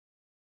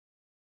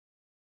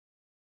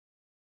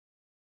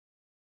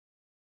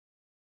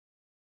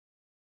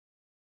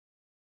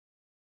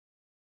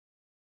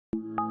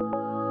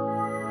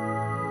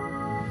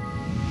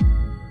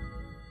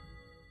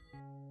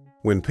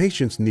When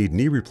patients need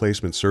knee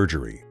replacement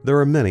surgery, there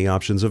are many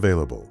options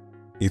available.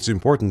 It's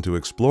important to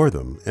explore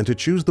them and to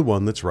choose the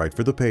one that's right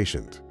for the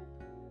patient.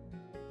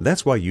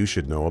 That's why you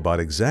should know about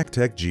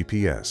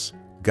ExactechGPS,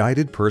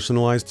 Guided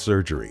Personalized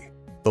Surgery.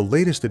 The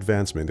latest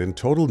advancement in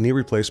total knee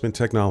replacement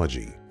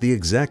technology, the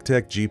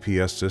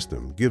ExactechGPS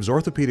system gives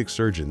orthopedic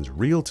surgeons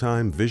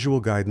real-time visual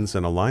guidance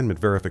and alignment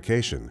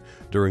verification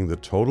during the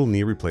total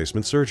knee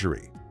replacement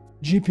surgery.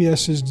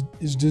 GPS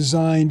is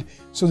designed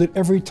so that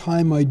every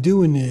time I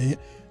do a knee,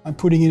 I'm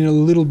putting it in a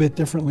little bit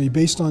differently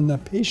based on the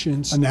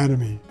patient's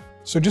anatomy.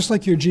 So just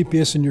like your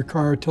GPS in your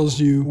car tells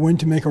you when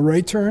to make a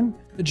right turn,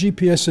 the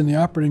GPS in the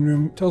operating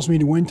room tells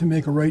me when to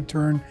make a right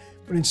turn.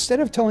 But instead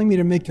of telling me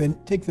to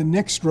take the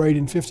next right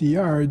in 50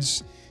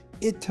 yards,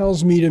 it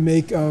tells me to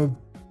make a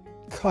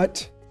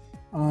cut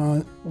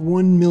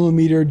 1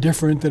 millimeter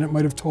different than it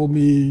might have told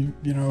me,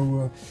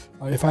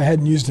 if I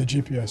hadn't used the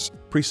GPS.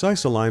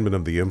 Precise alignment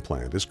of the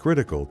implant is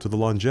critical to the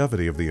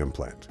longevity of the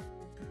implant.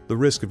 The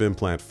risk of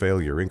implant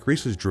failure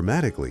increases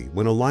dramatically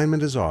when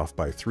alignment is off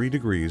by 3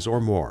 degrees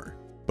or more.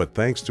 But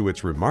thanks to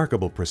its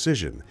remarkable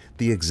precision,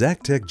 the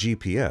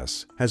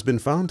ExactechGPS has been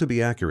found to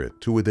be accurate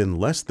to within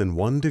less than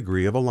 1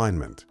 degree of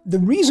alignment. The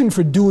reason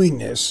for doing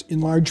this, in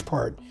large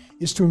part,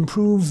 is to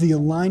improve the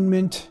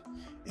alignment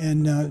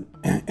and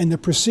the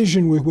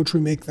precision with which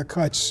we make the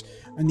cuts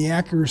and the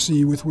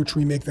accuracy with which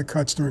we make the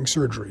cuts during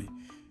surgery.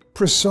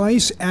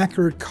 Precise,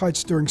 accurate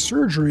cuts during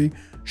surgery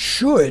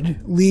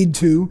should lead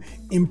to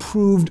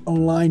improved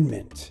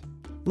alignment.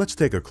 Let's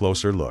take a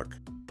closer look.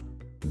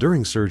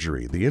 During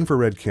surgery, the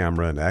infrared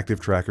camera and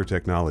active tracker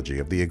technology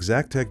of the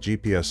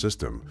ExactechGPS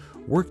system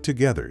work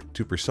together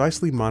to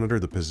precisely monitor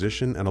the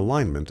position and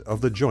alignment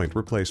of the joint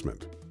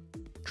replacement.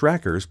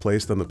 Trackers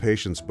placed on the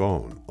patient's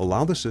bone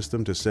allow the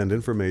system to send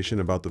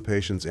information about the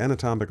patient's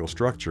anatomical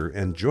structure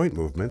and joint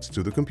movements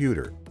to the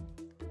computer.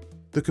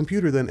 The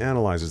computer then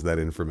analyzes that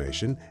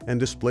information and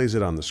displays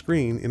it on the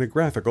screen in a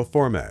graphical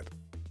format.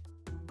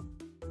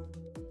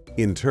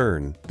 In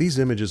turn, these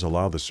images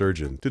allow the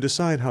surgeon to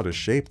decide how to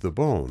shape the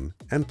bone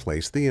and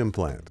place the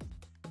implant.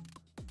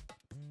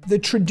 The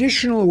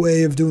traditional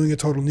way of doing a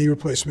total knee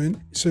replacement,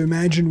 so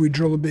imagine we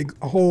drill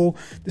a hole,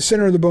 the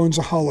center of the bone's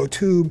a hollow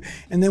tube,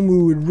 and then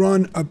we would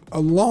run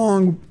a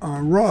long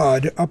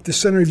rod up the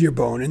center of your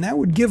bone, and that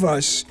would give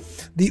us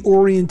the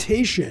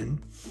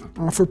orientation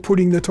for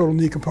putting the total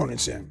knee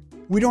components in.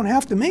 We don't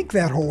have to make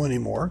that hole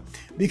anymore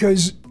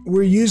because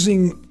we're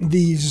using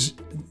these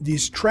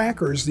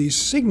trackers, these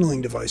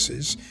signaling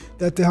devices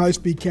that the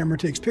high-speed camera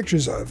takes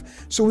pictures of,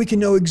 so we can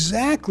know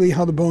exactly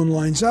how the bone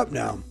lines up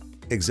now.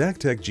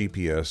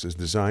 ExactechGPS is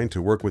designed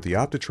to work with the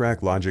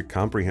OptiTrack Logic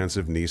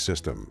Comprehensive Knee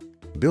System.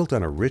 Built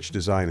on a rich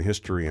design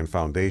history and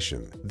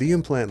foundation, the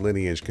implant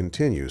lineage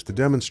continues to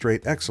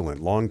demonstrate excellent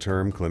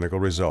long-term clinical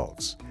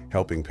results,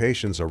 helping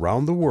patients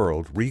around the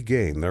world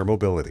regain their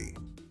mobility.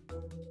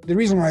 The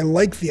reason why I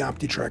like the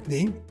OptiTrack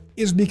knee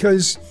is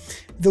because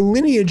the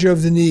lineage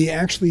of the knee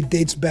actually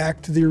dates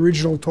back to the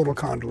original total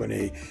condylar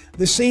knee.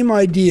 The same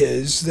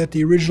ideas that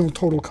the original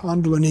total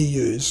condylar knee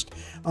used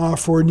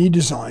for knee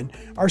design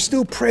are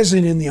still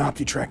present in the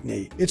OptiTrack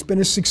knee. It's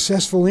been a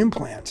successful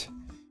implant.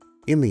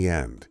 In the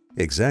end,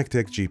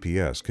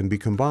 ExactechGPS can be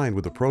combined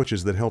with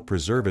approaches that help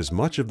preserve as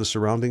much of the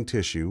surrounding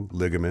tissue,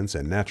 ligaments,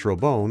 and natural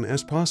bone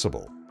as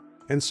possible.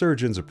 And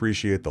surgeons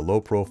appreciate the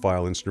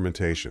low-profile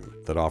instrumentation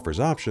that offers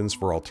options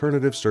for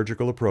alternative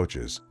surgical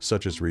approaches,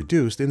 such as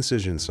reduced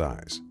incision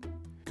size.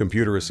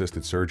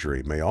 Computer-assisted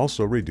surgery may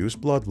also reduce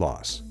blood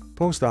loss,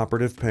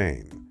 post-operative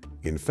pain,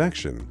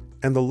 infection,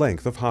 and the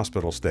length of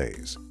hospital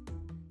stays.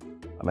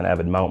 I'm an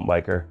avid mountain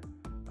biker.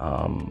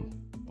 I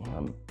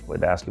play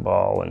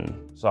basketball and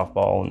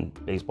softball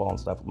and baseball and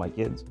stuff with my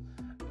kids.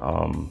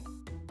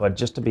 But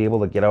just to be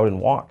able to get out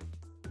and walk.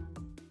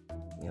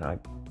 I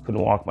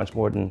couldn't walk much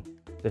more than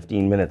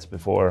 15 minutes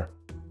before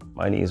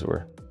my knees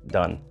were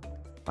done.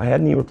 I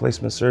had knee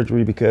replacement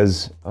surgery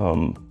because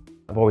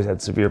I've always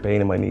had severe pain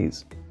in my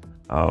knees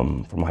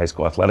from high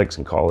school athletics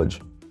and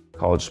college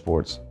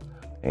sports.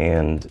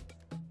 And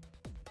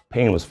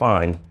pain was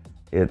fine.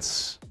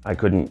 I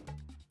couldn't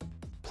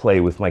play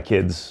with my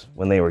kids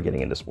when they were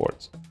getting into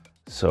sports.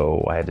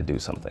 So I had to do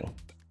something.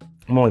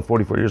 I'm only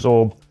 44 years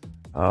old.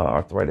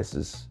 Arthritis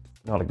is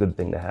not a good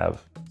thing to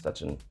have at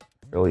such an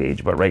early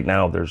age, but right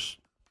now there's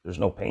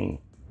no pain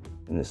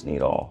in this knee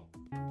at all.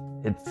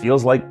 It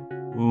feels like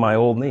my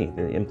old knee,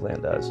 the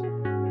implant does.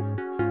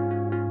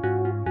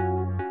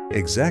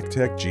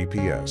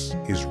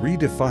 ExactechGPS is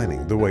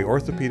redefining the way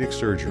orthopedic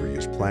surgery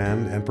is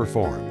planned and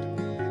performed.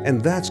 And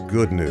that's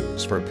good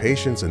news for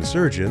patients and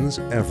surgeons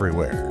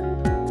everywhere.